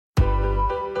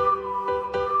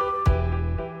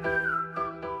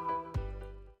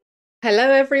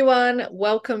Hello, everyone.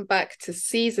 Welcome back to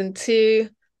season two,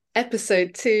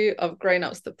 episode two of Grown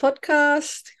Ups the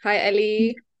podcast. Hi,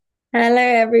 Ellie. Hello,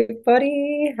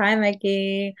 everybody. Hi,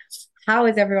 Maggie. How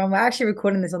is everyone? We're actually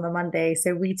recording this on the Monday,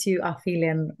 so we too are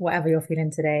feeling whatever you're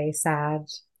feeling today, sad,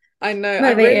 I know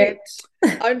motivated.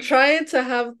 I'm trying to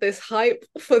have this hype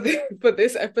for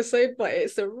this episode, but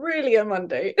it's really a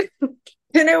Monday.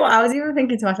 You know what? I was even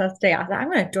thinking to myself today, I was like,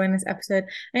 I'm going to join this episode.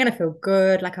 I'm going to feel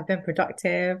good, like I've been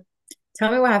productive.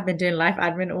 Tell me what I've been doing life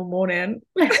admin all morning.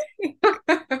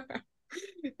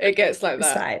 It gets like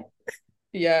that. Side.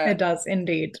 Yeah. It does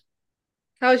indeed.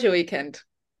 How's your weekend?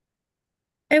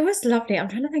 It was lovely. I'm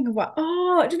trying to think of do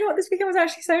you know what? This weekend was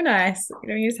actually so nice.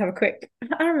 You just have a quick,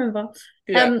 I remember.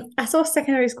 Yeah. I saw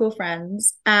secondary school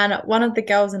friends, and one of the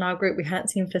girls in our group we hadn't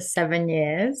seen for 7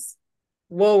 years.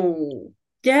 Whoa.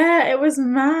 Yeah, it was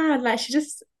mad. I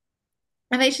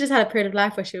think she just had a period of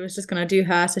life where she was just gonna do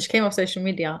her. So she came off social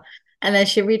media, and then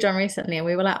she rejoined recently, and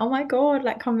we were like, oh my God,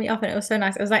 like come meet up. And it was so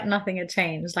nice. It was like nothing had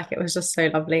changed. Like it was just so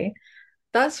lovely.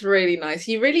 That's really nice.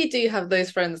 You really do have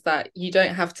those friends that you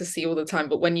don't have to see all the time,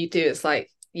 but when you do, it's like,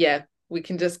 yeah, we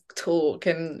can just talk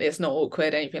and it's not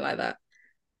awkward, anything like that.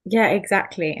 Yeah,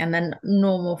 exactly. And then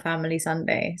normal family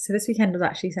Sunday. So this weekend was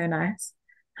actually so nice.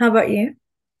 How about you?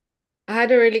 I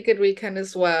had a really good weekend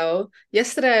as well.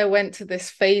 Yesterday, I went to this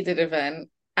faded event,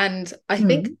 and Hmm.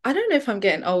 I don't know if I'm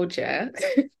getting old yet,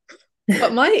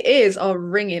 but my ears are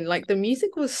ringing. Like the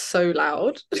music was so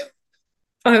loud.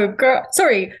 Oh, girl,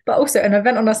 sorry, but also an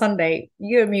event on a Sunday.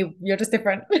 You and me, you're just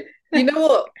different. You know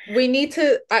what? We need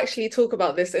to actually talk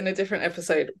about this in a different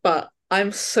episode, but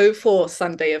I'm so for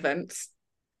Sunday events.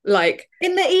 Like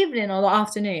In the evening or the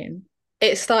afternoon.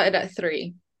 it started at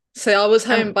 3. So I was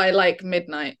home Um, by like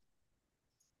midnight.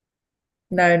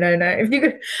 no, no, no. If you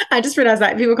could, I just realized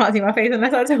that people can't see my face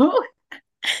unless I talk.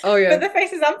 Oh But yeah. the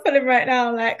faces I'm pulling right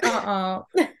now, like,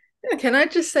 Can I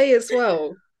just say as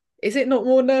well, is it not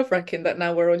more nerve-wracking that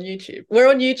now we're on YouTube? We're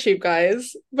on YouTube,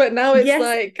 guys, but now it's Yes,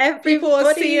 like people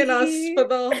are seeing us everybody. for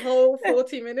the whole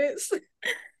 40 minutes.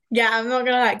 Yeah, I'm not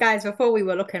gonna like, guys, before we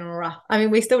were looking rough. I mean,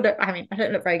 we still don't, I mean, I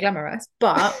don't look very glamorous,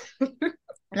 but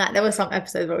like there were some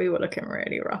episodes where we were looking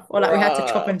really rough, or like we had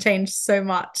to chop Bruh. and change so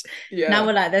much. Now Yeah.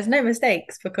 we're like, there's no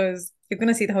mistakes because you're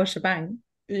gonna see the whole shebang.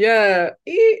 Yeah.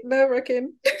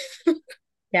 Nerve-wracking.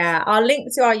 Yeah, our link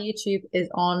to our YouTube is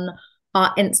on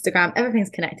our Instagram. Everything's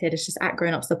connected. It's just at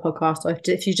Grown Ups the podcast, or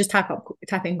if you just type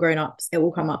in Grown Ups, it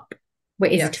will come up. We're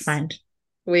easy to Yes. find.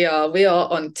 We are. We are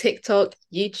on TikTok,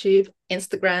 YouTube,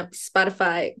 Instagram,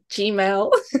 Spotify,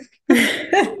 Gmail.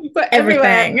 We're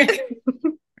everywhere.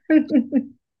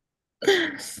 Everything.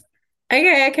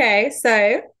 Okay, okay.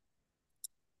 So,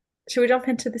 should we jump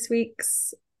into this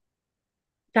week's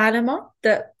dilemma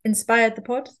that inspired the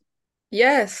pod?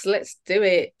 Yes, let's do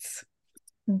it.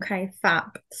 Okay,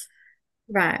 fab.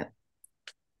 Right.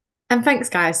 And thanks,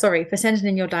 guys. Sorry for sending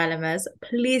in your dilemmas.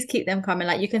 Please keep them coming.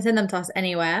 Like you can send them to us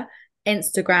anywhere,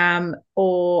 Instagram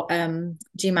or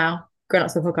Gmail,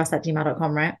 grownupspodcast at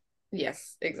gmail.com, right?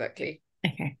 Yes, exactly.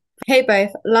 Okay. Hey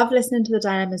both, love listening to the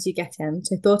dilemmas you get in,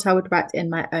 so thought I would write in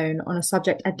my own on a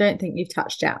subject I don't think you've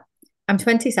touched yet. I'm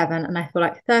 27 and I feel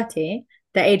like 30,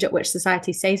 the age at which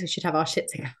society says we should have our shit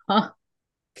together.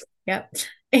 Yep.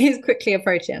 Is quickly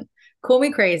approaching. Call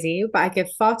me crazy, but I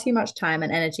give far too much time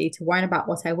and energy to worrying about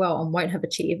what I will and won't have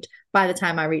achieved by the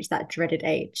time I reach that dreaded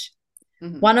age.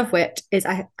 Mhm. One of which is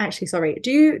I actually sorry,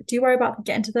 do you worry about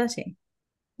getting to 30?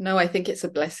 No, I think it's a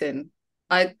blessing.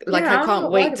 I Yeah, I'm can't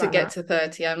not worried wait to about get that. to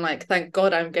 30. I'm like, thank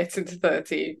God I'm getting to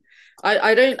 30.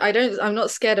 I'm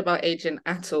not scared about aging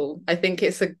at all. I think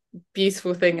it's a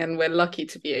beautiful thing and we're lucky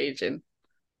to be aging.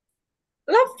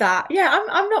 Love that. Yeah,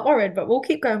 I'm not worried, but we'll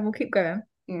keep going. We'll keep going.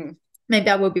 Mm. Maybe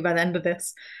I will be by the end of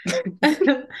this.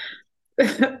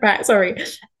 Right, sorry.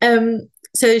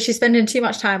 So she's spending too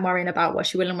much time worrying about what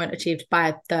she will and won't achieve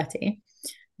by 30.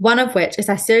 One of which is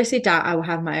I seriously doubt I will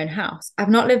have my own house. I've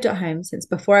not lived at home since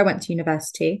before I went to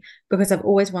university because I've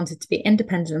always wanted to be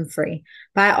independent and free.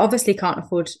 But I obviously couldn't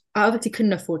afford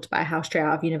to buy a house straight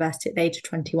out of university at the age of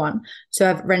 21. So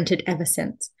I've rented ever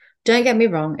since. Don't get me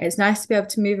wrong, it's nice to be able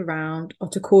to move around or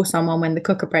to call someone when the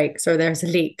cooker breaks or there's a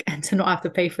leak and to not have to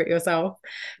pay for it yourself.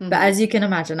 But Hmm. as you can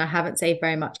imagine, I haven't saved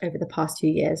very much over the past 2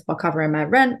 years while covering my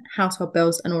rent, household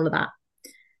bills, and all of that.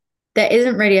 There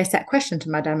isn't really a set question to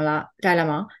my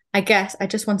dilemma. I guess I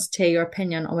just wanted to hear your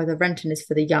opinion on whether renting is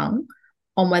for the young,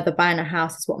 on whether buying a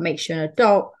house is what makes you an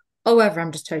adult, or whether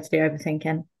I'm just totally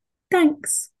overthinking.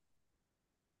 Thanks.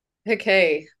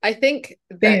 Okay. I think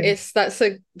Boom. it's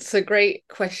a great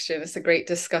question. It's a great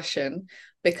discussion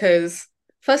because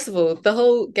first of all, the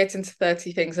whole getting to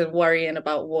 30 things and worrying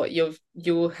about what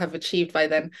you'll have achieved by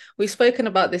then. We've spoken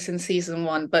about this in season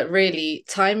one, but really,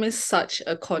 time is such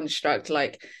a construct.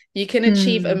 Like you can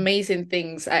achieve Hmm. amazing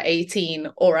things at 18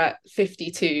 or at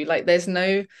 52. Like there's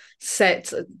no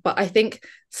set, but I think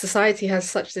society has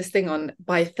such this thing on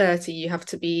by 30, you have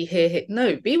to be here, here.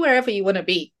 No, be wherever you want to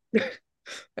be. I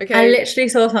Okay. literally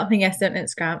saw something yesterday on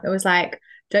Instagram. It was like,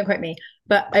 don't quote me,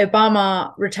 but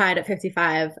Obama retired at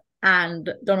 55 and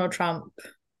Donald Trump,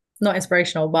 not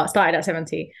inspirational, but started at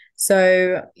 70.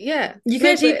 So Yeah. you can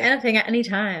No, achieve but anything at any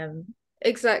time.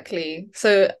 exactly.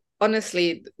 So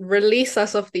honestly, release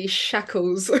us of these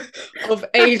shackles of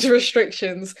age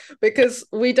restrictions because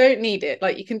we don't need it.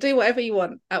 Like you can do whatever you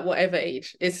want at whatever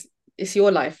age. It's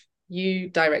your life. You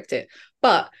direct it.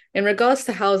 But in regards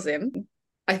to housing,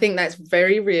 I think that's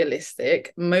very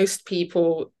realistic. Most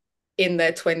people in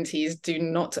their 20s do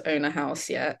not own a house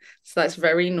yet. So that's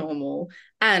very normal.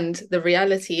 And the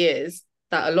reality is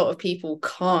that a lot of people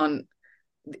can't,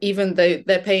 even though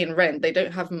they're paying rent, they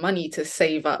don't have money to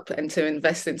save up and to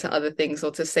invest into other things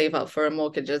or to save up for a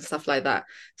mortgage and stuff like that.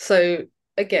 So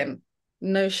again,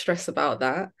 no stress about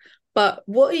that. But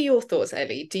what are your thoughts,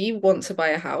 Ellie? Do you want to buy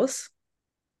a house?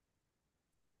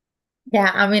 Yeah,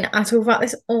 I mean, I talk about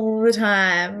this all the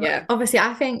time. Yeah. Obviously,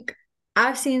 I think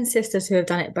I've seen sisters who have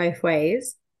done it both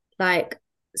ways. Like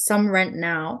some rent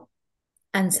now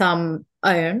and some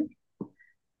own.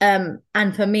 And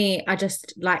for me, I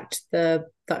just liked the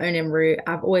owning route.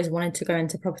 I've always wanted to go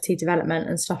into property development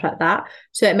and stuff like that.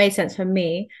 So it made sense for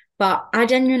me. But I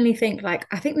genuinely think like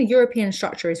I think the European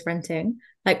structure is renting.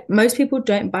 Like most people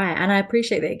don't buy it. And I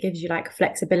appreciate that it gives you like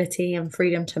flexibility and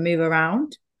freedom to move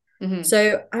around. Hmm.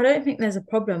 So I don't think there's a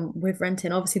problem with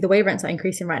renting. Obviously, the way rents are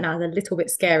increasing right now is a little bit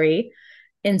scary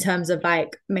in terms of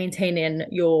like maintaining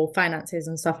your finances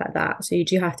and stuff like that. So you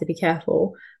do have to be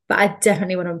careful. But I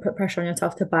definitely wouldn't put pressure on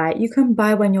yourself to buy it. You can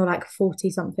buy when you're like 40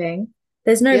 something.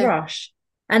 There's no Yeah. rush.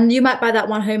 And you might buy that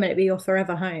one home and it be your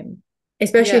forever home.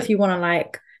 Especially Yeah. if you want to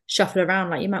like shuffle around.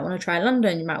 Like you might want to try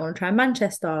London, you might want to try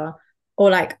Manchester or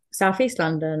like Southeast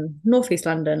London, Northeast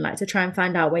London, like to try and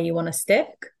find out where you want to stick.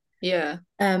 Yeah.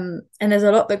 And there's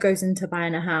a lot that goes into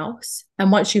buying a house.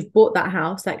 And once you've bought that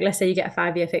house, like let's say you get a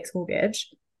 5 year fixed mortgage,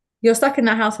 you're stuck in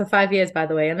that house for 5 years, by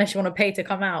the way, unless you want to pay to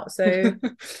come out. So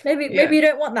maybe Yeah. you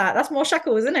don't want that. That's more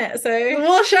shackles, isn't it? So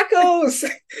More shackles.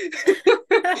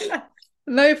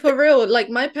 No, for real. Like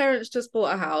my parents just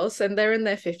bought a house and they're in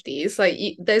their 50s. Like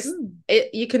there's Mm.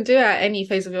 it you can do it at any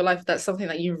phase of your life if that's something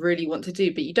that you really want to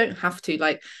do, but you don't have to.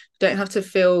 Like you don't have to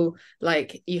feel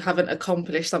like you haven't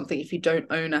accomplished something if you don't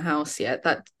own a house yet.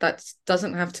 That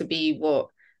doesn't have to be what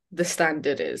the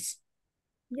standard is.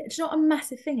 Yeah, it's not a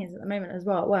massive thing is at the moment as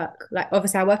well at work. Like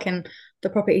obviously I work in the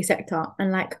property sector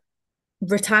and like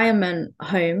retirement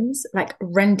homes, like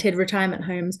rented retirement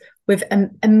homes with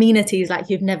amenities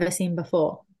like you've never seen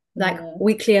before, like Yeah.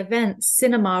 weekly events,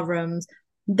 cinema rooms,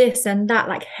 this and that,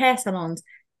 like hair salons.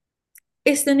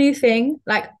 It's the new thing.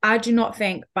 Like, I do not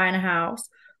think buying a house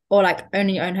or like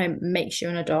owning your own home makes you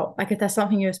an adult. Like, if there's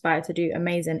something you aspire to do,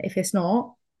 amazing. If it's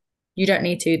not, you don't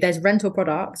need to. There's rental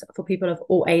products for people of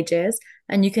all ages,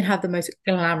 and you can have the most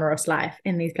glamorous life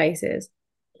in these places.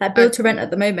 Like, I build to rent at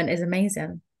the moment is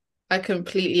amazing. I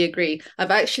completely agree.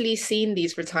 I've actually seen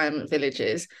these retirement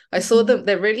villages. I saw Mhm. them,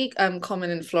 they're really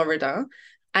common in Florida.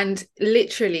 And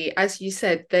literally, as you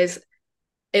said, there's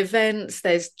events,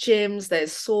 there's gyms,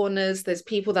 there's saunas, there's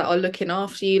people that are looking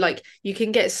after you. Like you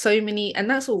can get so many, and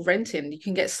that's all renting. You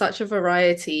can get such a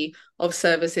variety of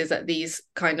services at these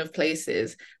kind of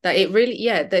places that it really,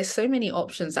 yeah, there's so many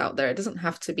options out there. It doesn't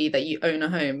have to be that you own a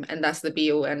home and that's the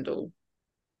be all end all.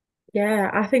 Yeah,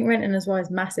 I think renting as well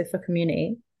is massive for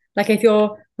community. Like if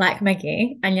you're like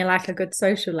Maggie and you like a good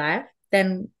social life,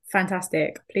 then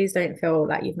fantastic. Please don't feel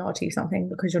like you've not achieved something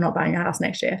because you're not buying a house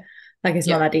next year. Like it's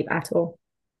not Yeah, that deep at all.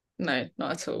 no,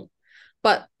 not at all.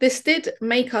 But this did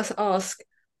make us ask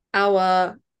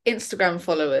our Instagram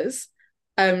followers.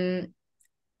 Um,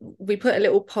 we put a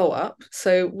little poll up.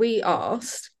 So we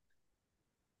asked,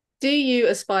 do you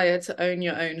aspire to own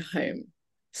your own home?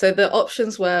 So the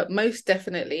options were most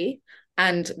definitely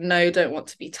and no, don't want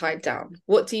to be tied down.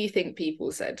 What do you think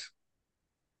people said?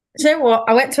 Do you know what?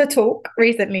 I went to a talk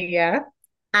recently, yeah,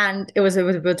 and it was a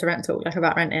build to rent talk, like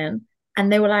about renting.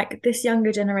 And they were like, this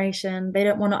younger generation, they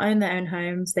don't want to own their own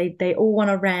homes. They all want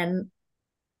to rent.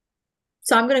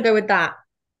 So I'm gonna go with that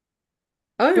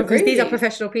Oh, because these are really?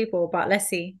 professional people, but let's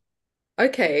see.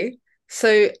 Okay.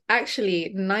 So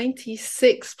actually,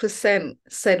 96%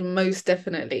 said most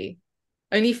definitely.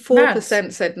 Only Mad.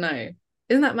 4% said no.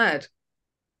 Isn't that mad?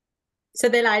 So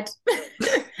they lied.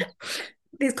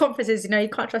 these conferences, you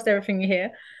can't trust everything you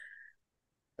hear.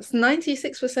 It's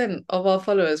 96% of our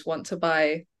followers want to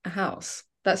buy a house.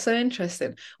 That's so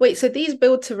interesting. Wait, so these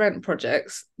build to rent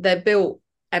projects, they're built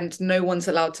and no one's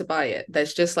allowed to buy it.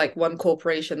 There's just like one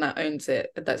corporation that owns it.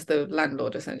 That's the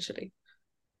landlord essentially.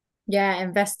 Yeah,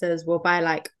 investors will buy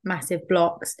like massive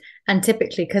blocks, and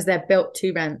typically because they're built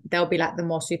to rent, they'll be like the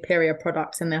more superior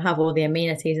products, and they'll have all the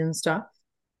amenities and stuff.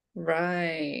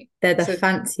 Right. They're the So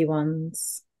fancy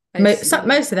ones. I see.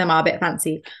 Most of them are a bit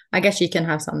fancy. I guess you can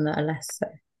have some that are less so.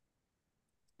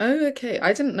 Oh, okay.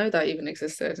 I didn't know that even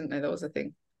existed. I didn't know that was a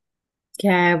thing.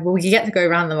 Yeah, well, you get to go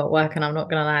around them at work, and I'm not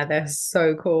gonna lie, they're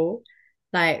so cool.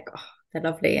 Like, oh, they're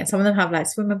lovely, and some of them have like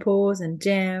swimming pools and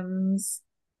gyms.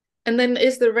 And then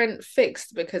is the rent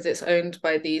fixed because it's owned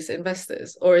by these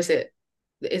investors, or is it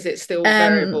still Um,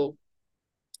 variable?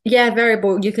 yeah,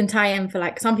 variable. You can tie in for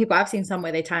like some people. I've seen some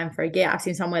where they tie in for a year. I've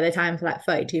seen some where they tie in for like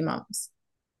 32 months.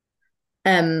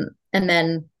 And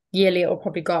then yearly it will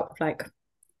probably go up with like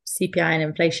CPI and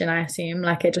inflation, I assume.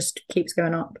 Like it just keeps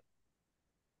going up.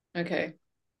 Okay.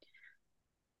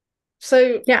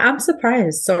 So Yeah, I'm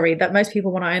surprised, sorry, that most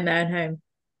people want to own their own home.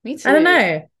 me I don't too.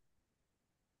 know.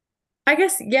 I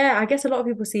guess a lot of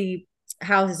people see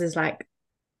houses as like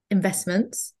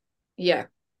investments, Yeah.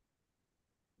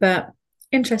 but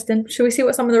interesting. Should we see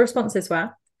what some of the responses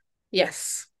were?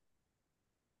 Yes.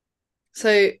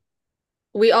 So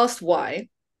we asked why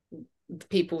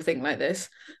people think like this.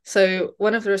 So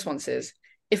one of the responses,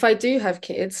 if I do have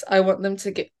kids, I want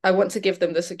to give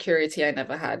them the security I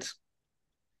never had.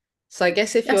 So I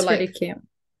guess if you're That's really like, cute.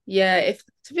 yeah, if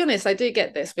to be honest, I do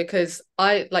get this because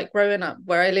I like growing up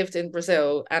where I lived in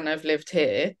Brazil and I've lived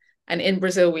here, and in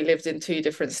Brazil we lived in two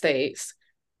different states.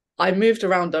 I moved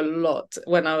around a lot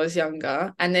when I was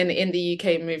younger, and then in the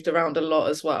UK moved around a lot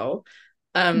as well.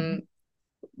 Um, Mhm.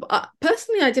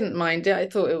 Personally, I didn't mind it. I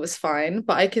thought it was fine,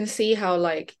 but I can see how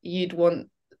like you'd want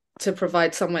to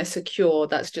provide somewhere secure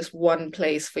that's just one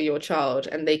place for your child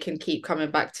and they can keep coming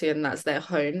back to, and that's their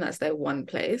home, that's their one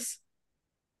place.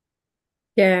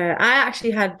 Yeah,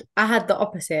 I had the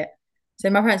opposite. So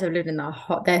my parents have lived in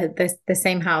the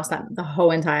same house like the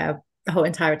whole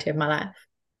entirety of my life.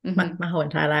 Hmm. My whole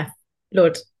entire life.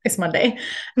 Lord, it's Monday.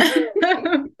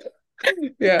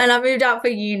 Yeah. And I moved out for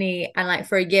uni and like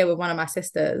for a year with one of my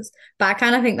sisters. But I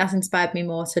kind of think that's inspired me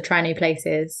more to try new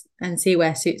places and see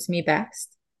where suits me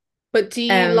best. But do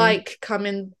you Um, like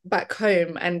coming back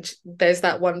home and there's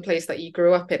that one place that you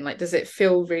grew up in? Like, does it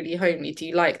feel really homely? Do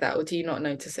you like that or do you not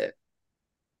notice it?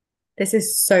 this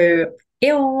is so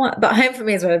ill, but home for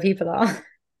me is where the people are.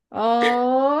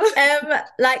 Oh,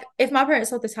 Like if my parents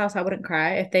sold this house, I wouldn't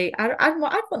cry. If they, I'd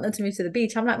want them to move to the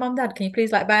beach. I'm like, Mom, Dad, can you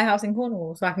please like buy a house in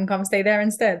Cornwall so I can come stay there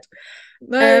instead?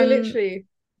 no, Um, literally.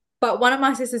 but one of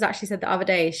my sisters actually said the other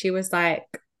day, she was like,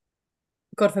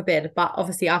 God forbid, but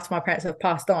obviously after my parents have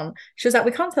passed on, she was like,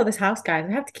 we can't sell this house, guys.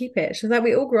 We have to keep it. She was like,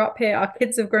 we all grew up here. Our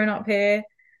kids have grown up here.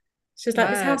 She was like,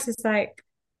 this Mad. house is like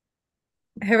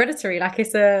hereditary. Like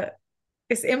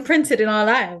it's imprinted in our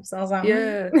lives. I was like,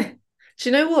 Yeah. Do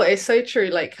you know what? It's so true.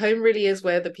 Like home really is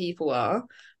where the people are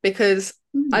because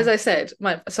as mm. I said,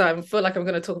 I feel like I'm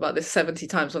going to talk about this 70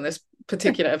 times on this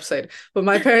particular episode, but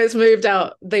my parents moved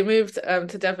out. They moved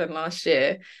to Devon last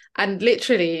year, and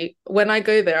literally when I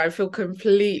go there, I feel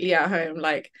completely at home.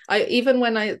 Like I even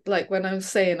when I'm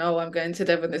saying, "Oh, I'm going to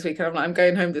Devon this weekend," I'm like, "I'm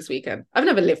going home this weekend." I've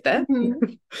never lived there.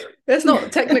 Mhm. It's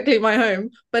not technically my home,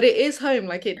 but it is home.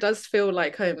 Like it does feel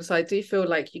like home. So I do feel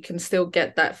like you can still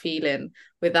get that feeling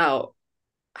without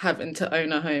having to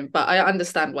own a home. But I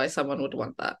understand why someone would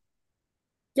want that.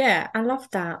 Yeah, I love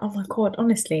that. Oh my God,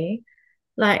 honestly.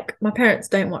 Like my parents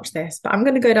don't watch this, but I'm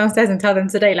gonna go downstairs and tell them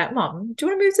today, like, Mom, do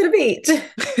you want to move to the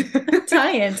beach?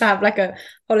 Tie in to have like a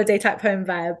holiday type home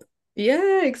vibe.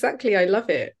 Yeah, exactly. I love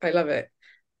it. I love it.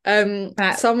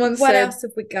 Right, Someone what said, else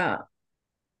have we got?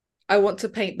 I want to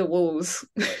paint the walls.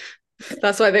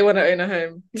 That's why they want to own a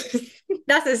home.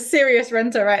 That's a serious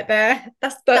renter right there.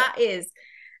 That That is,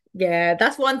 yeah,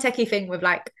 that's one techie thing with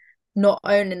like not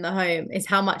owning the home is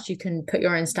how much you can put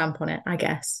your own stamp on it, I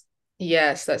guess.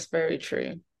 yes, that's very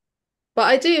true. But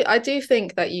I do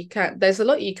think that you can, there's a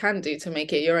lot you can do to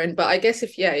make it your own. But I guess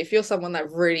if you're someone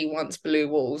that really wants blue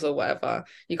walls or whatever,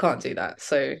 you can't do that.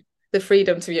 So the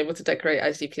freedom to be able to decorate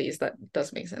as you please, that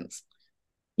does make sense.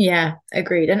 Yeah,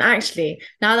 agreed. And actually,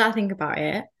 now that I think about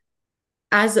it,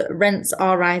 as rents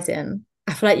are rising,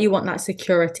 I feel like you want that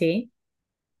security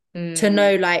to Mm,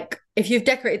 know, like, if you've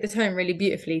decorated this home really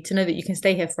beautifully, to know that you can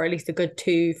stay here for at least a good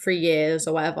 2, 3 years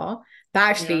or whatever. But yeah.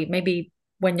 actually, maybe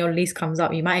when your lease comes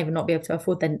up, you might even not be able to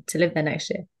afford then to live there next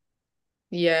year.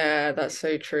 Yeah, that's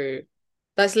so true.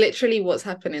 That's literally what's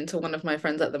happening to one of my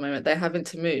friends at the moment. They're having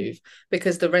to move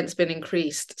because the rent's been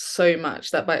increased so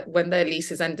much that when their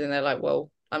lease is ending, they're like,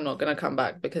 well, I'm not going to come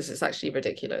back because it's actually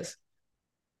ridiculous.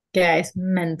 Yeah, it's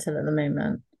mental at the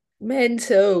moment.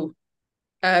 Mental.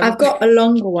 I've got a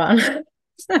longer one.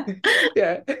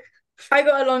 Yeah. I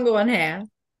got a longer one here.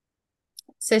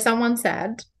 So someone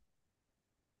said,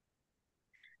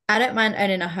 I don't mind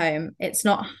owning a home. It's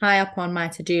not high up on my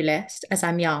to-do list as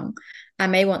I'm young. I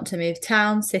may want to move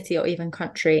town, city, or even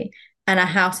country, and a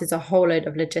house is a whole load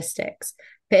of logistics.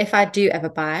 But if I do ever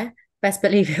buy, best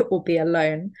believe it will be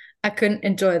alone. I couldn't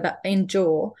endure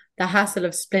the hassle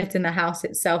of splitting the house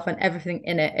itself and everything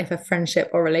in it if a friendship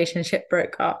or relationship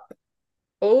broke up.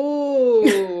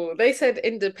 Oh, they said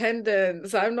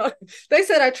independence. I'm not, they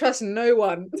said I trust no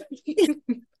one.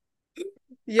 I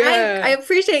Yeah.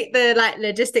 appreciate the like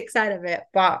logistic side of it,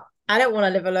 but I don't want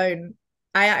to live alone.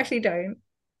 I actually don't.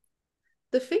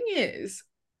 The thing is,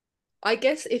 I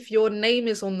guess if your name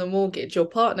is on the mortgage, your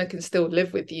partner can still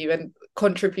live with you and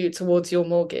contribute towards your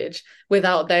mortgage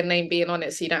without their name being on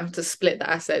it. So you don't have to split the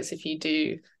assets if you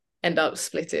do end up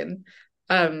splitting.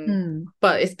 Mm.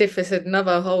 But it's different, it's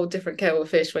another whole different kettle of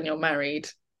fish when you're married.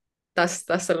 That's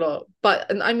a lot.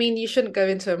 But I mean, you shouldn't go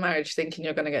into a marriage thinking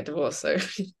you're gonna get divorced. So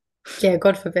Yeah,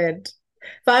 God forbid.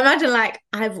 But imagine like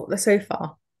I bought the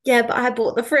sofa. Yeah, but I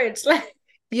bought the fridge. Like,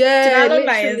 do you know yeah, how long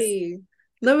that is? literally.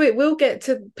 No, it will get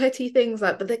to petty things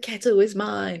like, but the kettle is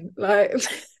mine. Like,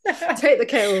 take the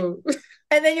kettle.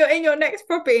 And then you're in your next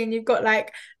property and you've got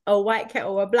like a white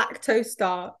kettle, a black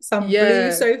toaster, some blue Yeah,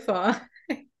 sofa.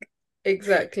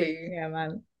 exactly. Yeah,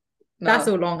 man. That's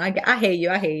No, all long. I hear you.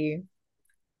 I hear you.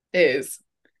 it is.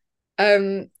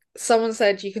 Um, Someone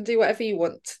said you can do whatever you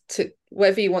want to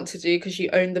do because you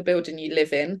own the building you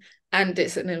live in and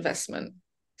it's an investment.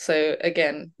 So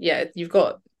again, yeah, you've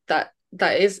got that.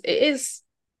 It is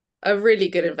a really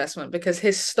good investment because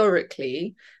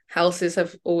historically houses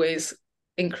have always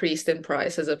increased in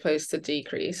price as opposed to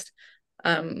decreased.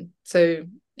 So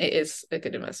it is a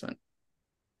good investment.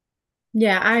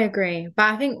 Yeah, I agree.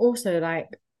 But I think also like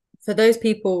for those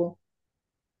people,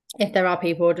 if there are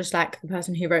people just like the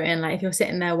person who wrote in, like if you're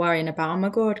sitting there worrying about, oh my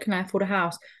God, can I afford a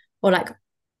house? Or like,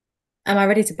 am I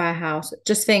ready to buy a house?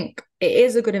 Just think it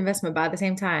is a good investment, but at the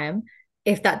same time,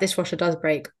 if that dishwasher does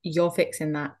break, you're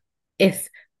fixing that. If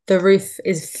the roof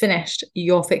is finished,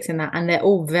 you're fixing that. And they're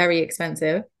all very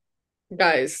expensive.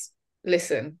 Guys,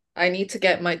 listen, I need to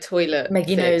get my toilet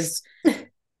Maggie fixed. knows.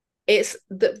 It's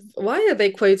the why are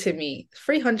they quoting me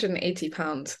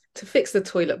 £380 to fix the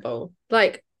toilet bowl?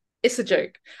 Like, it's a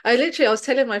joke. I was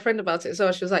telling my friend about it,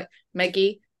 so she was like,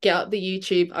 Maggie, get up the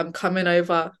YouTube. I'm coming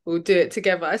over. We'll do it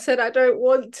together. I said, I don't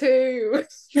want to.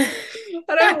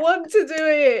 I don't want to do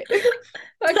it.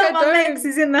 Like, I My Megs don't.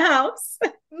 is in the house.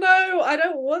 No, I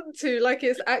don't want to. Like,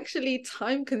 it's actually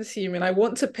time consuming. I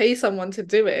want to pay someone to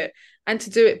do it and to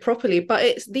do it properly. But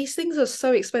it's these things are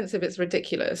so expensive, it's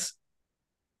ridiculous.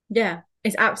 Yeah,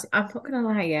 it's absolutely, I'm not gonna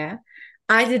lie, yeah.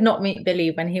 I did not meet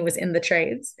Billy when he was in the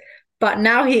trades, but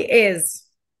now he is,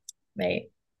 mate.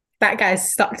 That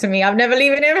guy's stuck to me. I'm never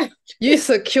leaving him. You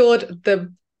secured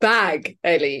the bag,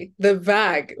 Ellie, the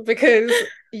bag, because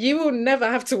you will never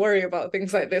have to worry about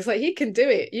things like this. Like, he can do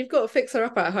it. You've got to fix her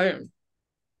up at home.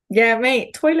 Yeah,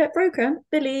 mate. Toilet broken,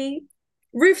 Billy.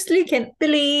 Roof's leaking,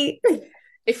 Billy.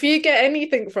 If you get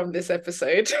anything from this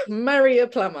episode, marry a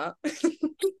plumber.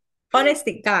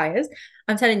 Honestly, guys,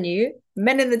 I'm telling you,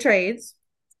 men in the trades,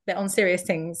 they're on serious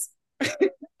things.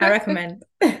 I recommend.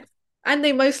 And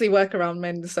they mostly work around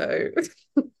men, so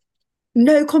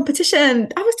No competition.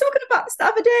 I was talking about this the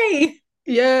other day.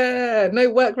 yeah, no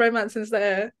work romances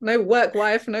there. No work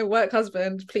wife, no work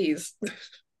husband, please.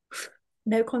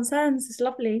 No concerns. It's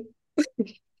lovely.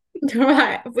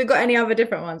 Right. Have we got any other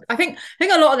different ones? I think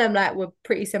a lot of them like were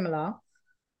pretty similar.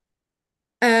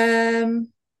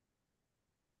 Um,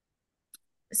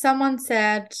 Someone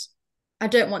said, I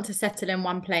don't want to settle in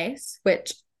one place,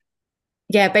 which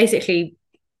yeah, basically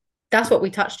that's what we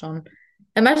touched on.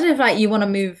 Imagine if like you want to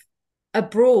move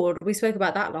abroad. We spoke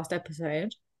about that last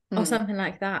episode. Or Mm, something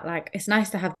like that. Like it's nice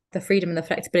to have the freedom and the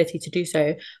flexibility to do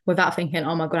so without thinking,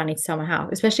 oh my God, I need to sell my house.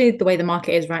 Especially the way the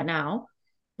market is right now.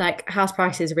 Like house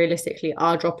prices realistically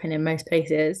are dropping in most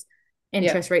places. yeah,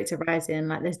 Interest rates are rising.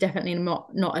 Like there's definitely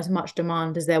not as much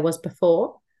demand as there was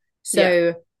before.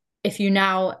 yeah. So if you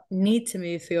now need to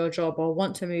move for your job or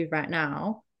want to move right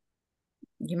now,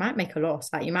 you might make a loss.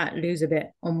 Like you might lose a bit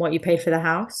on what you paid for the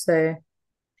house. So it's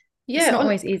Yeah, not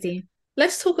always easy.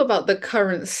 let's talk about the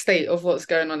current state of what's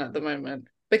going on at the moment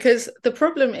because the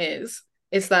problem is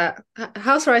that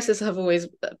house prices have always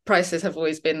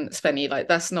been spenny, like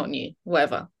that's not new,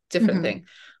 whatever, different Mhm. thing.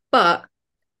 But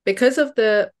because of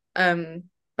the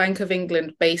Bank of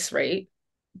England base rate,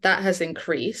 that has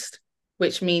increased,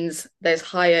 which means there's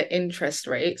higher interest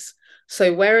rates.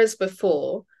 So whereas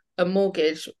before a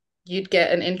mortgage, you'd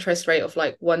get an interest rate of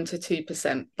like 1 to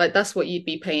 2%. Like that's what you'd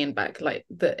be paying back. Like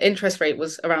the interest rate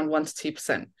was around 1 to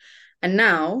 2%. And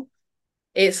now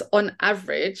it's on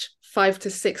average 5 to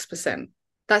 6%.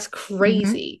 That's Hmm.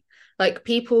 crazy. Like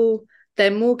people,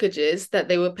 their mortgages that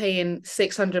they were paying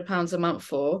 £600 a month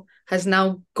for has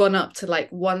now gone up to like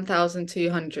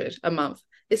 1,200 a month.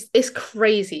 It's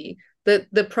crazy.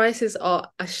 The prices are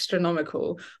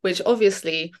astronomical, which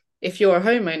obviously, if you're a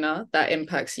homeowner, that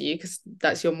impacts you because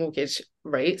that's your mortgage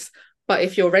rates. But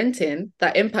if you're renting,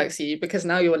 that impacts you because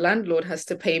now your landlord has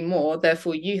to pay more,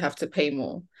 therefore you have to pay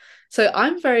more. So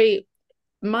I'm very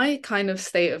my kind of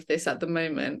state of this at the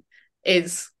moment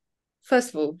is, first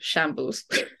of all, shambles.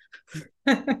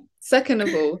 Second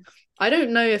of all, I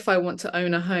don't know if I want to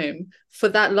own a home for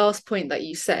that last point that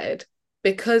you said,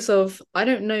 because of I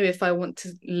don't know if I want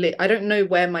to live. I don't know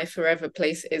where my forever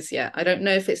place is yet. I don't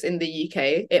know if it's in the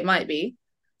UK. It might be,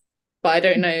 but I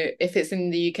don't know if it's in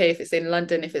the UK, if it's in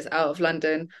London, if it's out of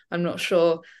London. I'm not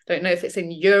sure. Don't know if it's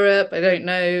in Europe. I don't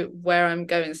know where I'm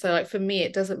going. So, like, for me,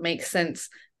 it doesn't make sense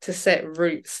to set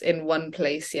roots in one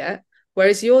place yet.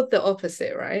 Whereas you're the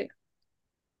opposite, right?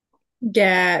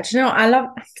 Yeah, do you know what?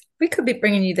 We could be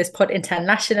bringing you this pod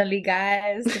internationally,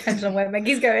 guys, depending on where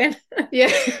Maggie's going.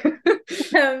 Yeah.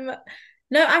 Um,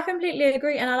 no, I completely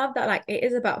agree. And I love that, like, it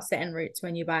is about setting roots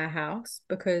when you buy a house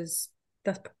because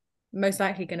that's most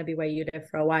likely going to be where you live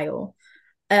for a while.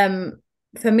 Um,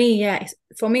 for me, yeah,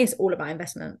 for me, it's all about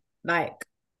investment. Like,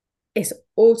 it's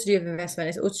all to do with investment.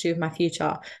 It's all to do with my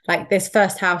future. Like, this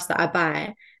first house that I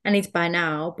buy, I need to buy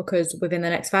now because within the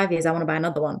next 5 years, I want to buy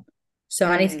another one. So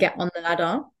I need to Mm, get on the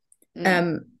ladder. mm,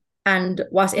 Um, and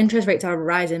whilst interest rates are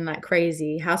rising like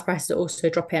crazy, house prices are also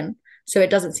dropping. So it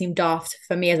doesn't seem daft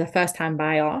for me as a first time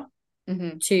buyer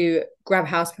hmm. to grab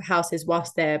houses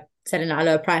whilst they're selling at a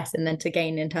lower price and then to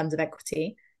gain in terms of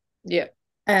equity. Yeah.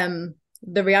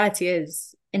 The reality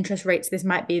is interest rates, this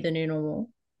might be the new normal.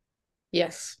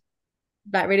 Yes.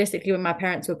 Like realistically, when my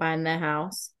parents were buying their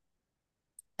house,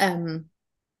 um,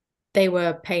 they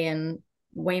were paying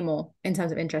way more in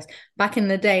terms of interest. Back in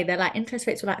the day, they're like interest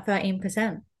rates were like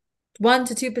 13%. 1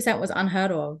 to 2% was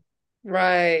unheard of.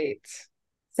 Right.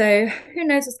 So who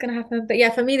knows what's gonna happen? But yeah,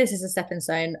 for me, this is a stepping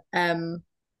stone.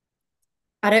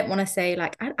 I don't want to say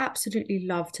like I'd absolutely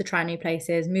love to try new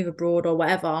places, move abroad or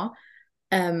whatever.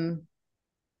 Um,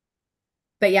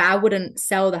 but yeah, I wouldn't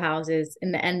sell the houses.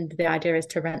 In the end, the idea is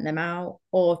to rent them out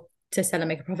or to sell and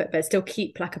make a profit, but still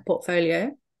keep like a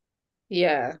portfolio.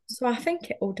 Yeah. So I think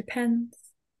it all depends.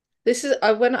 This is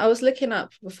I when I was looking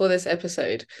up before this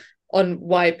episode on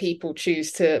why people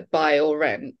choose to buy or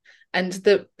rent, and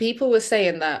the people were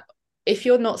saying that if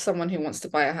you're not someone who wants to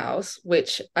buy a house,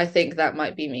 which I think that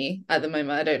might be me at the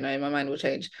moment, I don't know, my mind will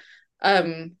change.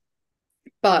 Um,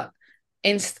 but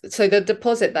so the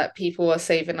deposit that people are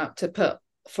saving up to put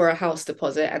for a house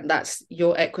deposit, and that's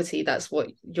your equity, that's what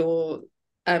your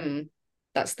um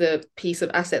that's the piece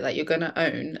of asset that you're going to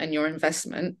own and your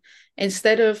investment,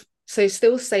 instead of so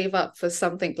still save up for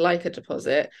something like a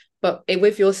deposit, but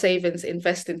with your savings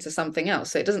invest into something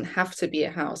else. So it doesn't have to be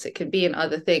a house, it can be in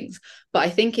other things. But I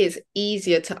think it's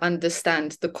easier to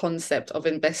understand the concept of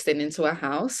investing into a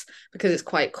house because it's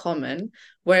quite common.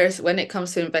 Whereas when it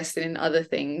comes to investing in other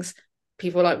things,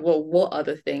 people are like, well, what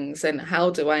other things and how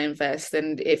do I invest?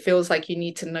 And it feels like you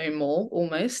need to know more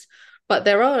almost. But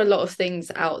there are a lot of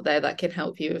things out there that can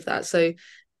help you with that. So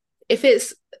if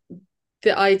it's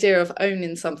the idea of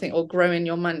owning something or growing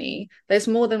your money, there's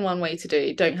more than one way to do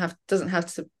it. Don't have doesn't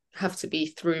have to be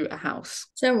through a house.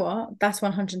 So you know what? That's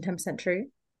 110% true.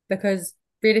 Because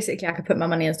realistically, I could put my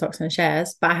money in stocks and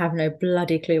shares, but I have no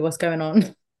bloody clue what's going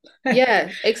on.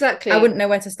 Yeah, I exactly. wouldn't know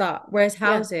where to start. Whereas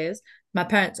Yeah, houses, my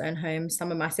parents own homes,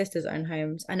 some of my sisters own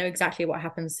homes. I know exactly what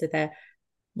happens to their,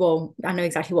 well, I know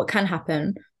exactly what can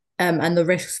happen, and the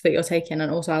risks that you're taking.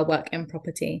 And also, I work in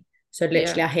property. So yeah,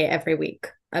 literally, I hear every week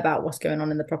about what's going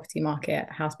on in the property market,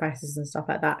 house prices and stuff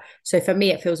like that. So for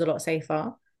me, it feels a lot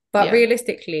safer. But yeah,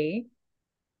 realistically,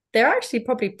 they're actually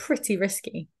probably pretty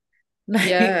risky. Like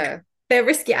yeah. they're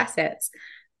risky assets.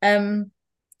 Um,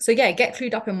 so yeah, get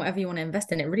clued up in whatever you want to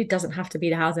invest in. It really doesn't have to be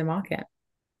the housing market.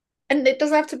 And it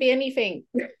doesn't have to be anything.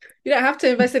 You don't have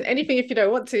to invest in anything if you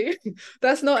don't want to.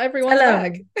 That's not Tell everyone's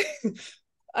bag. them.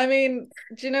 I mean,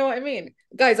 do you know what I mean?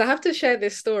 Guys, I have to share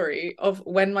this story of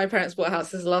when my parents bought a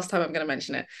house. This is the last time I'm going to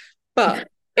mention it. But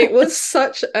It was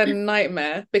such a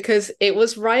nightmare because it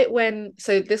was right when,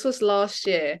 so this was last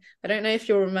year. I don't know if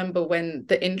you'll remember when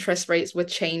the interest rates were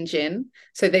changing.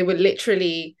 So they were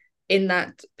literally in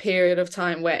that period of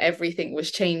time where everything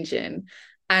was changing.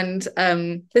 And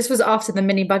This was after the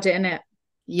mini budget, innit?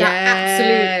 That absolute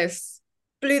yes,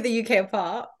 blew the UK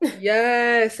apart.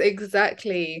 yes,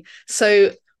 exactly.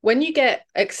 So when you get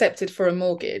accepted for a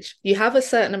mortgage, you have a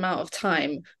certain amount of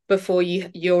time before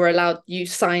you're allowed, you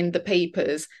sign the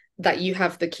papers that you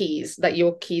have the keys, that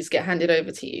your keys get handed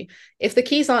over to you. If the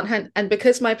keys aren't and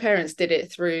because my parents did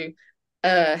it through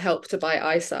help to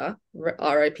buy ISA,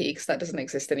 RIP, because that doesn't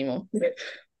exist anymore.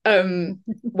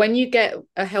 When you get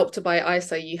a help to buy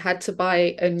ISA, you had to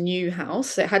buy a new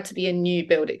house. It had to be a new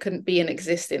build. It couldn't be an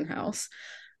existing house.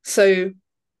 So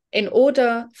in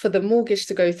order for the mortgage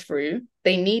to go through,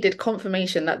 they needed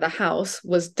confirmation that the house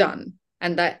was done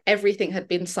and that everything had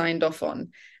been signed off on.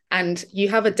 And you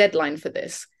have a deadline for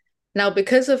this. Now,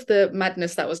 because of the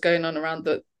madness that was going on around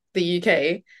the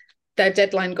UK, their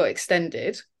deadline got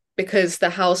extended because the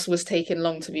house was taking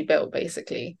long to be built,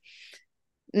 basically.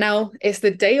 Now, it's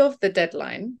the day of the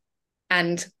deadline,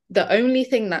 and the only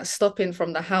thing that's stopping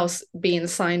from the house being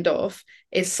signed off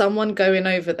is someone going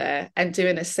over there and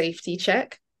doing a safety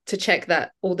check to check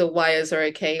that all the wires are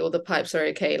okay, all the pipes are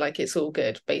okay, like it's all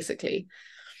good, basically.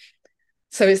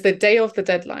 So it's the day of the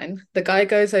deadline. The guy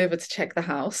goes over to check the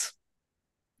house.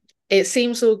 It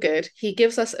seems all good. He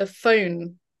gives us a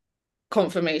phone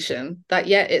confirmation that,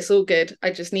 yeah, it's all good.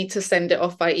 I just need to send it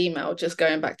off by email, just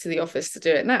going back to the office to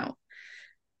do it now.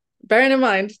 Bearing in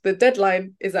mind, the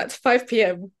deadline is at 5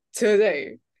 p.m.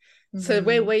 today. So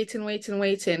we're waiting.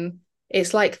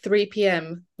 It's like 3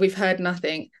 p.m. We've heard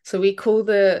nothing. So we call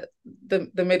the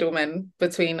middleman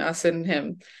between us and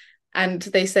him. And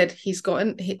they said he's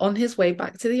gotten on his way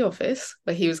back to the office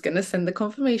where he was going to send the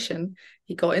confirmation.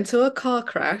 He got into a car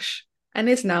crash and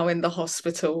is now in the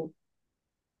hospital.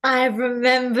 I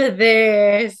remember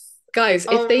this. Guys,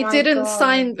 if Oh they my didn't God.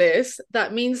 sign this,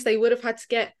 that means they would have had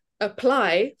to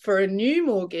apply for a new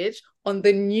mortgage on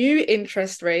the new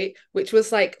interest rate, which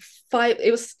was like five.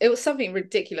 It was something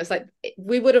ridiculous. Like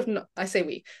we would have not. I say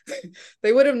we,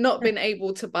 they would have not been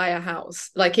able to buy a house.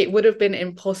 Like it would have been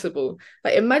impossible.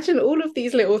 Like imagine all of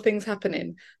these little things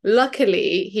happening.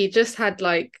 Luckily, he just had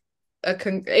like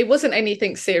it wasn't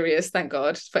anything serious, thank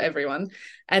God for everyone.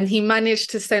 And he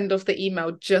managed to send off the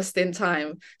email just in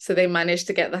time. So they managed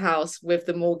to get the house with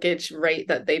the mortgage rate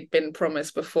that they'd been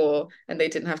promised before, and they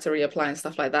didn't have to reapply and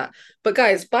stuff like that. But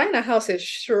guys, buying a house is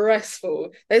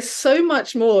stressful. There's so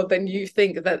much more than you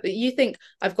think. That you think,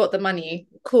 I've got the money,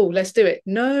 cool, let's do it.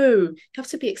 No, you have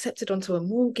to be accepted onto a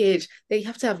mortgage. They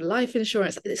have to have life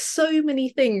insurance. There's so many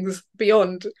things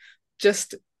beyond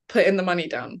just putting the money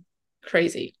down.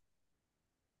 Crazy.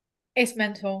 It's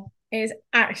mental. It is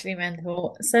actually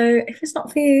mental. So if it's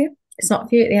not for you, it's not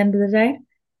for you at the end of the day.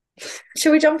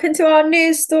 Shall we jump into our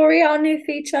news story, our new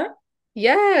feature?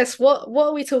 Yes. What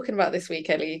are we talking about this week,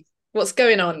 Ellie? What's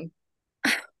going on?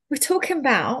 We're talking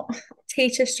about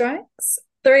teacher strikes.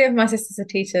 Three of my sisters are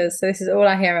teachers, so this is all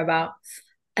I hear about.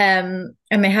 And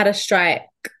they had a strike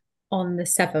on the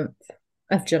 7th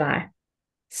of July.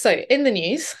 So, in the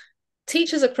news,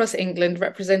 teachers across England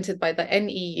represented by the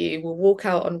NEU will walk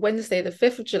out on Wednesday, the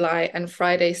 5th of July and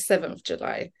Friday, 7th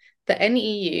July. The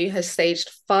NEU has staged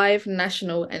 5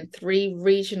 national and 3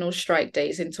 regional strike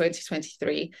days in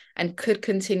 2023 and could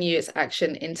continue its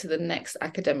action into the next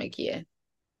academic year.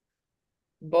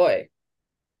 Boy.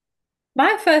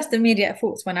 My first immediate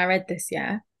thoughts when I read this,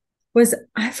 yeah, was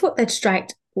I thought they'd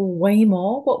striked way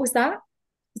more. What was that?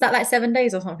 Was that like 7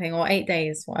 days or something, or 8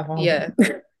 days, whatever? Yeah.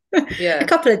 A Yeah.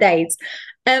 couple of days.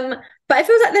 But it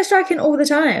feels like they're striking all the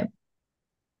time.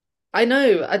 I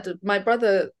know. My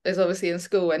brother is obviously in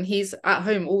school and he's at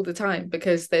home all the time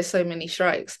because there's so many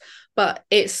strikes. But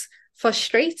it's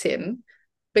frustrating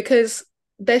because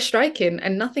they're striking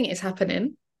and nothing is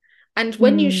happening. And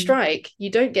when you Mm, strike, you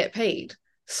don't get paid.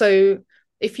 So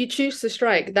if you choose to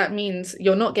strike, that means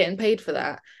you're not getting paid for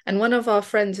that. And one of our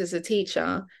friends is a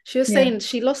teacher. She was yeah. saying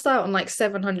she lost out on like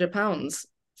 £700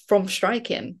 from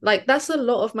striking. Like that's a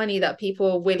lot of money that people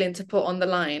are willing to put on the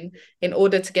line in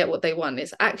order to get what they want.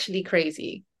 It's actually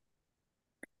crazy.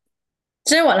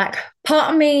 Do you know what? Like,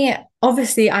 part of me,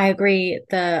 obviously, I agree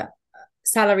that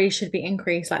salaries should be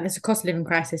increased. Like, there's a cost of living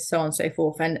crisis, so on and so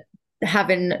forth. And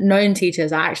having known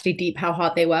teachers, I actually deep how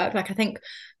hard they work. Like, I think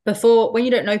before, when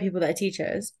you don't know people that are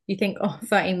teachers, you think, oh,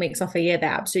 13 weeks off a year, they're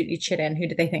absolutely chilling. Who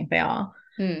do they think they are?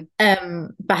 Mm.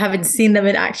 But having seen them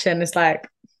in action, it's like,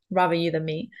 rather you than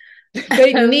me.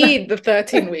 They Um, need the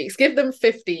 13 weeks. Give them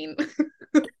 15.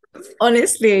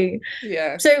 Honestly.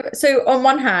 Yeah, So on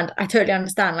one hand, I totally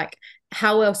understand. Like,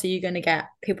 how else are you going to get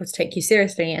people to take you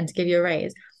seriously and to give you a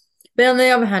raise? But on the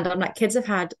other hand, I'm like, kids have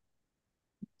had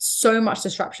so much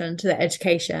disruption to their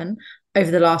education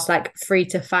over the last like 3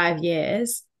 to 5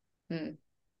 years. mm,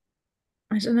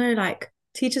 I don't know, like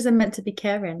teachers are meant to be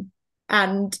caring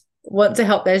and want to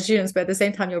help their students, but at the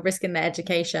same time, you're risking their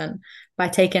education by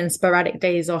taking sporadic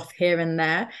days off here and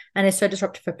there. And it's so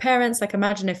disruptive for parents. Like,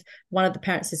 imagine if one of the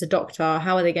parents is a doctor,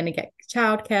 how are they going to get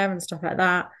childcare and stuff like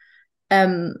that?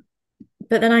 Um,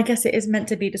 but then I guess it is meant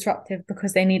to be disruptive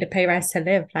because they need a pay rise to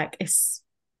live. Like,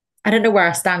 I don't know where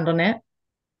I stand on it.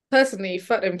 personally,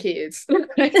 fuck them kids.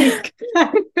 Like,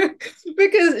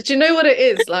 because do you know what it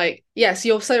is? Like, yes,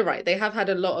 you're so right. They have had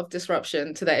a lot of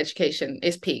disruption to their education.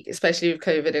 It's peak, especially with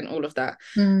COVID and all of that.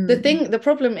 Mm. The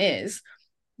problem is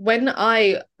when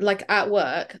I like at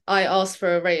work, I ask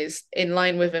for a raise in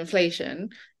line with inflation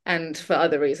and for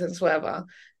other reasons, whatever.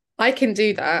 I can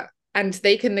do that, and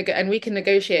they can and we can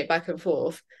negotiate back and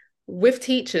forth. With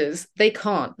teachers, they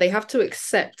can't. They have to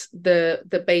accept the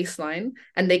baseline,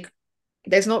 and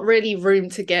there's not really room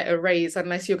to get a raise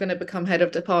unless you're going to become head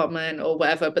of department or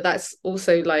whatever. But that's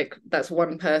also like that's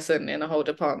one person in a whole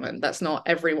department. That's not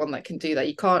everyone that can do that.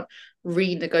 You can't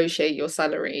renegotiate your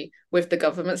salary with the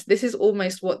governments. This is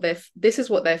what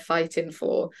they're fighting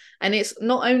for. And it's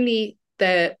not only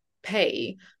their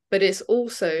pay, but it's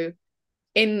also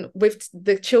in with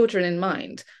the children in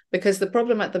mind, because the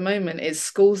problem at the moment is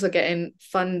schools are getting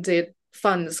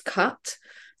funds cut.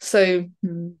 So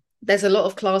Mm. there's a lot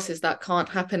of classes that can't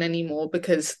happen anymore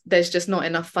because there's just not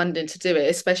enough funding to do it,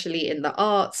 especially in the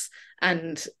arts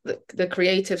and the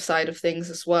creative side of things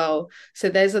as well. So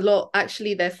there's a lot,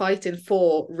 actually, they're fighting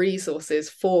for resources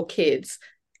for kids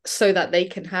so that they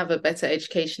can have a better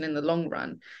education in the long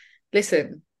run.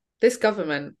 Listen, this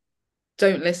government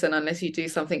don't listen unless you do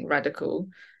something radical.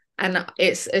 And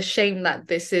it's a shame that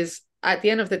this is, at the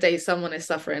end of the day, someone is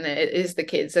suffering. It is the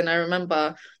kids. And I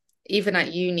remember even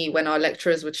at uni when our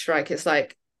lecturers would strike, it's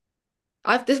like,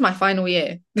 this is my final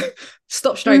year.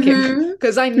 Stop striking Mm-hmm.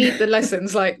 because I need the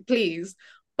lessons, like, please.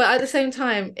 But at the same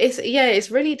time,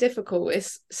 it's really difficult.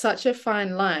 It's such a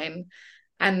fine line.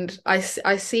 And I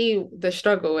see the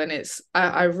struggle, and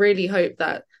I really hope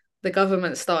that the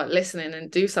government start listening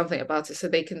and do something about it so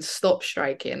they can stop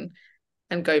striking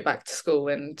and go back to school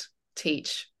and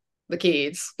teach the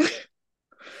kids.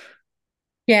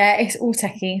 Yeah, it's all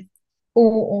techie,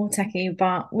 all techie,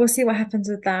 but we'll see what happens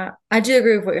with that. I do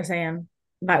agree with what you're saying.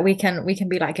 Like, we can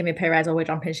be like, give me a pay rise or we're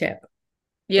jumping ship.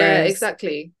 Yeah, Whereas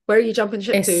exactly. Where are you jumping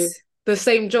ship to? it's The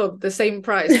same job, the same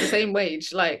price, the same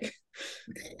wage. Like,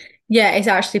 yeah, it's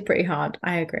actually pretty hard.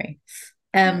 I agree.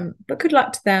 yeah. But good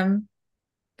luck to them.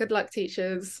 Good luck,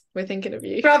 teachers. We're thinking of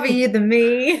you. Rather you than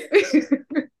me.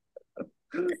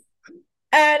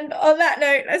 And on that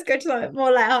note, let's go to something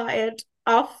more lighthearted.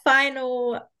 Our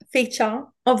final feature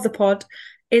of the pod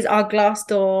is our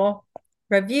Glassdoor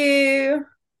review.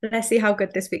 Let's see how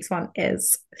good this week's one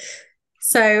is.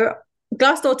 So,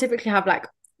 Glassdoor typically have like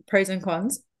pros and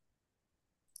cons.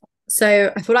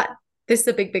 So, I feel like this is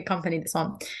a big company, this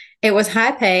one. It was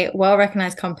high pay, well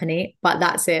recognized company, but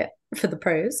that's it for the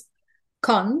pros.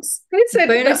 Cons, They said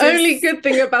the only bonuses. good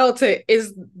thing about it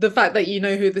is the fact that you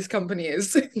know who this company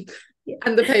is.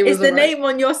 And the pay It's was the all right. name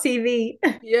on your CV.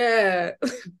 Yeah.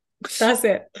 That's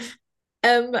it.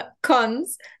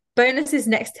 Cons, bonuses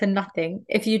next to nothing.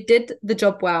 If you did the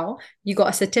job well, you got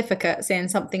a certificate saying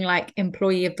something like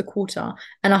employee of the quarter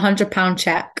and £100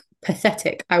 check.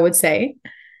 Pathetic, I would say.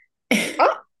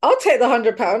 I'll take the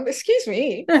 £100. Excuse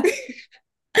me.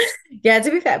 Yeah,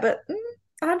 to be fair, but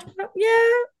 £100, yeah,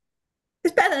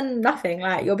 it's better than nothing.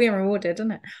 Like, you're being rewarded,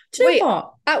 isn't it? Do you know Wait,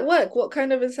 what? at work, what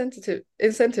kind of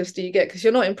incentives do you get? Because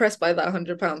you're not impressed by that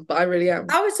 £100, but I really am.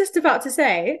 I was just about to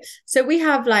say, so we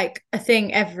have like a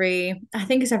thing I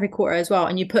think it's every quarter as well,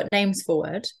 and you put names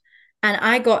forward. And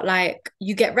I got like,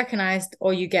 you get recognized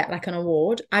or you get like an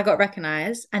award. I got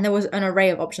recognized, and there was an array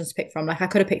of options to pick from. Like, I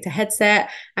could have picked a headset.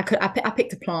 I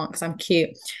picked a plant because I'm cute.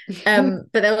 But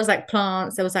there was like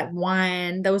plants, there was like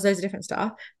wine, there was loads of different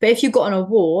stuff. But if you got an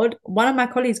award, one of my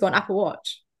colleagues got an Apple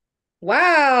Watch.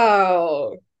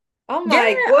 Wow. Oh Yeah,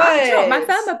 my do you know what? My God.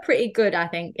 firm are pretty good, I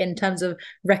think, in terms of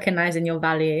recognizing your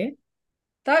value.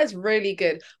 That is really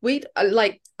good. We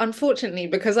like, unfortunately,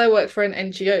 because I work for an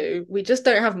NGO, we just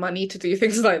don't have money to do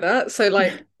things like that. So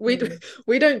like Mm.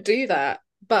 we don't do that.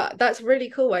 But that's really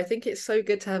cool. I think it's so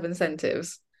good to have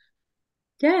incentives.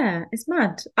 Yeah, it's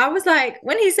mad. I was like,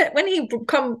 when he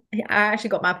come, I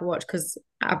actually got my Apple Watch because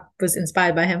I was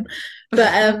inspired by him.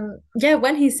 But yeah,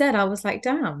 when he said, I was like,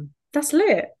 damn, that's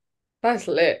lit. That's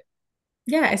lit.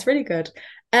 Yeah, it's really good.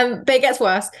 But it gets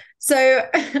worse. So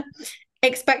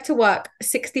expect to work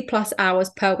 60 plus hours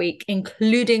per week,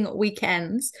 including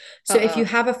weekends. So if you Uh-uh.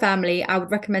 have a family, I would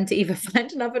recommend to either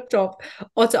find another job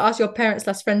or to ask your parents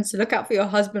slash friends to look out for your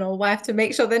husband or wife to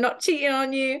make sure they're not cheating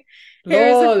on you. Here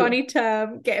is a Lol. funny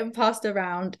term getting passed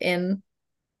around in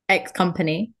X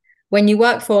company. When you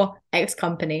work for X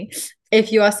company,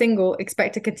 if you are single,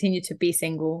 expect to continue to be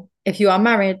single. If you are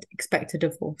married, expect a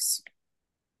divorce.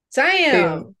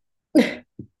 Boom. Damn.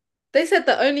 They said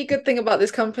the only good thing about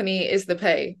this company is the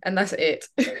pay, and that's it.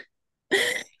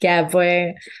 Yeah,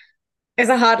 boy. It's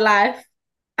a hard life.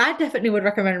 I definitely would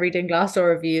recommend reading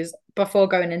Glassdoor reviews before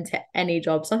going into any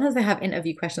job. Sometimes they have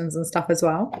interview questions and stuff as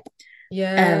well. Um,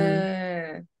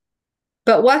 Yeah.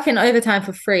 but working overtime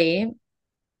for free,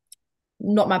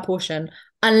 not my portion,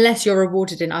 unless you're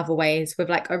rewarded in other ways with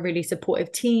like a really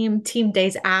supportive team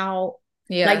days out,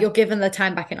 like Yeah. you're given the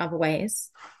time back in other ways,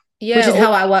 which Yeah. is Or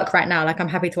how I work right now. Like I'm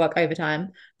happy to work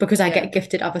overtime because I yeah. get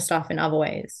gifted other stuff in other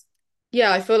ways.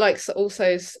 Yeah, I feel like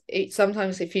also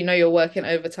sometimes if you know you're working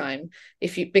overtime,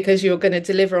 if you because you're going to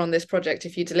deliver on this project,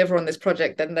 if you deliver on this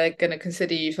project, then they're going to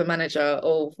consider you for manager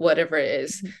or whatever it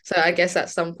is. So I guess at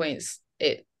some points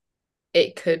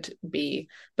it could be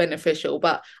beneficial,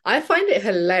 but I find it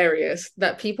hilarious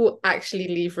that people actually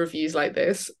leave reviews like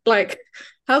this. Like,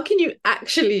 how can you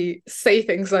actually say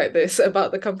things like this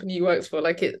about the company you work for?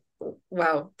 Like it,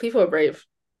 wow, people are brave.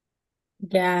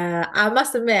 Yeah, I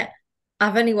must admit,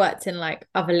 I've only worked in like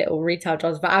other little retail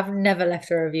jobs, but I've never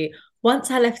left a review. Once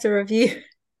I left a review,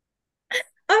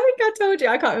 I think I told you,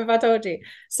 I can't remember if I told you.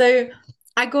 So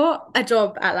I got a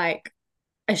job at like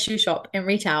a shoe shop in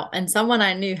retail, and someone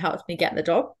I knew helped me get the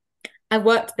job. I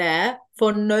worked there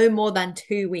for no more than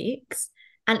 2 weeks.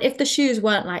 And if the shoes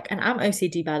weren't like, and I'm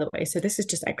OCD by the way, so this is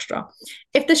just extra.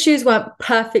 If the shoes weren't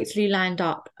perfectly lined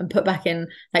up and put back in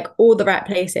like all the right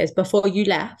places before you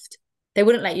left, they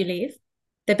wouldn't let you leave.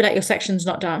 They'd be like, your section's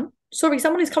not done. Sorry,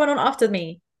 someone is coming on after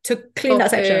me to clean that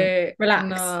Stop section. it. Relax.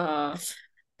 Nah.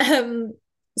 Um,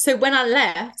 so when I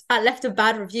left a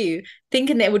bad review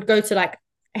thinking that it would go to like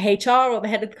HR or the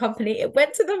head of the company. It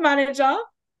went to the manager.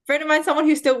 Friend of mine, someone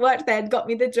who still worked there and got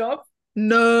me the job.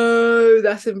 No,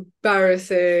 that's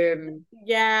embarrassing.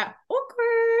 Yeah,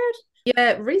 awkward.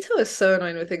 Yeah, retail is so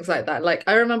annoying with things like that. Like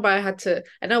I remember I had to,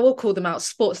 and I will call them out,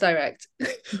 Sports Direct,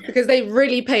 because they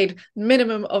really paid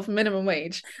minimum of minimum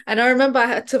wage. And I remember I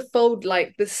had to fold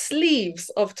like the sleeves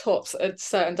of tops a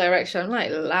certain direction. I'm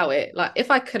like, allow it. Like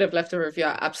if I could have left a review,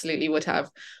 I absolutely would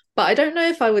have. But I don't know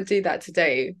if I would do that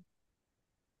today.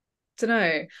 Don't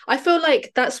know. I feel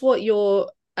like that's what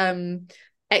your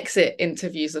exit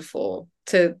interviews are for,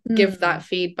 to give that Mm.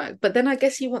 feedback. But then I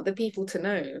guess you want the people to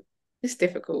know. It's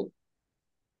difficult.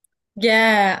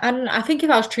 Yeah, and I think if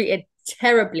I was treated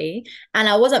terribly and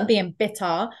I wasn't being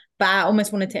bitter, but I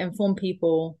almost wanted to inform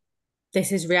people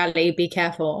this is reality, be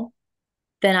careful,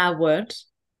 then I would.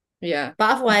 Yeah,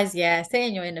 But otherwise, yeah, stay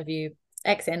in your interview,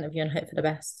 exit interview, and hope for the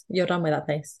best. You're done with that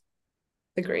place.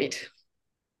 agreed.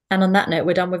 And on that note,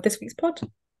 we're done with this week's pod.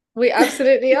 We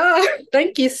absolutely are.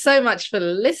 Thank you so much for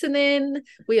listening.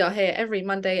 We are here every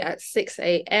Monday at 6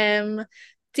 a.m.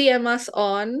 DM us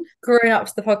on Growing Up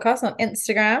to the Podcast on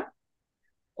Instagram.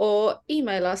 or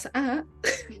email us at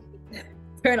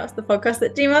Growing Up to the Podcast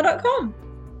at gmail.com.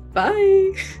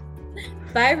 bye.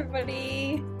 Bye,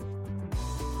 everybody.